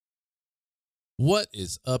What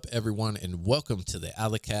is up, everyone, and welcome to the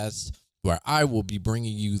Alicast, where I will be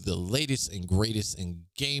bringing you the latest and greatest in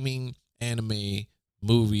gaming, anime,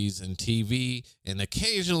 movies, and TV, and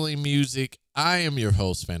occasionally music. I am your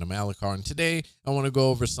host, Phantom Alucard, and today I want to go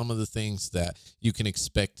over some of the things that you can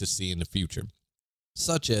expect to see in the future,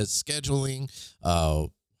 such as scheduling,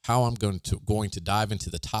 how I'm going to dive into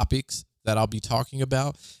the topics that I'll be talking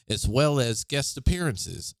about, as well as guest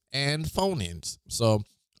appearances and phone-ins.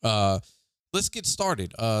 Uh, let's get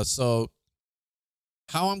started. How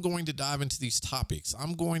I'm going to dive into these topics,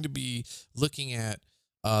 I'm going to be looking at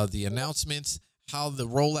the announcements, how the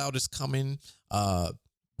rollout is coming,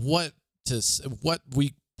 what what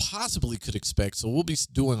we possibly could expect. So we'll be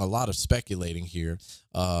doing a lot of speculating here,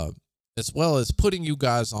 as well as putting you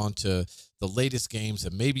guys onto the latest games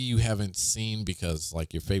that maybe you haven't seen because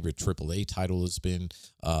like your favorite AAA title has been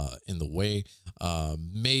in the way.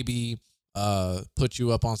 Maybe put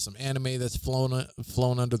you up on some anime that's flown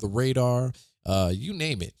under the radar. You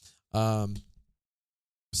name it.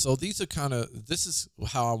 So this is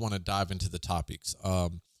how I want to dive into the topics.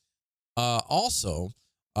 Also,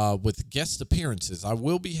 with guest appearances, I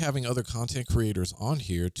will be having other content creators on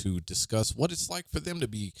here to discuss what it's like for them to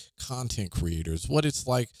be content creators, what it's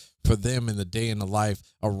like for them in the day in the life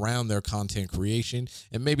around their content creation,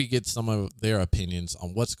 and maybe get some of their opinions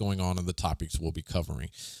on what's going on in the topics we'll be covering.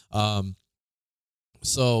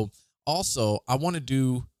 So also I want to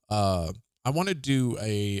do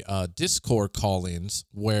a Discord call-ins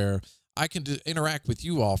where I can interact with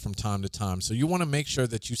you all from time to time. So you want to make sure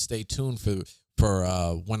that you stay tuned for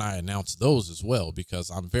when I announce those as well, because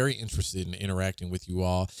I'm very interested in interacting with you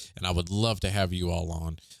all, and I would love to have you all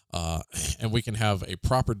on, and we can have a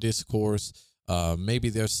proper discourse. Maybe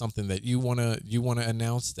there's something that you wanna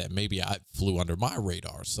announce that maybe I flew under my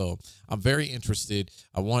radar. So I'm very interested.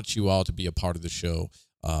 I want you all to be a part of the show,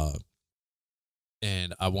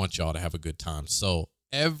 and I want y'all to have a good time. So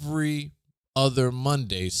every other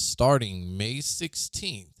Monday, starting May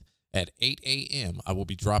 16th at 8 a.m., I will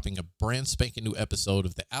be dropping a brand spanking new episode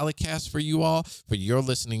of the Alicast for you all, for your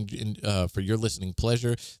listening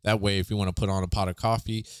pleasure. That way, if you want to put on a pot of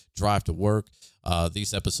coffee, drive to work,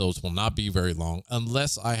 these episodes will not be very long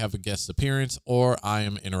unless I have a guest appearance or I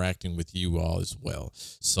am interacting with you all as well.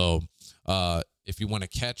 So if you want to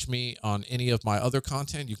catch me on any of my other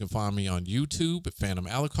content, you can find me on YouTube at Phantom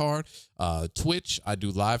Alucard. Twitch, I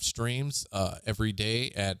do live streams every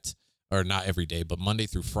day or not every day, but Monday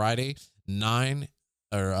through Friday, 9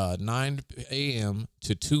 a.m.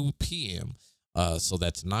 to 2 p.m. So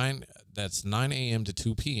that's 9 a.m. to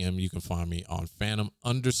 2 p.m. You can find me on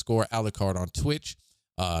Phantom_Alucard on Twitch.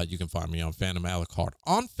 You can find me on Phantom Alucard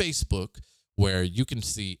on Facebook, where you can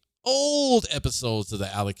see old episodes of the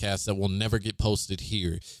Alicast that will never get posted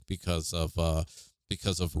here because of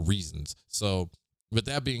reasons. So with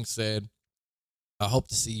that being said, I hope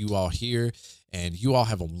to see you all here, and you all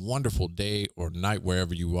have a wonderful day or night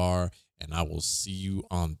wherever you are, and I will see you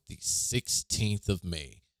on the 16th of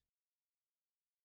May.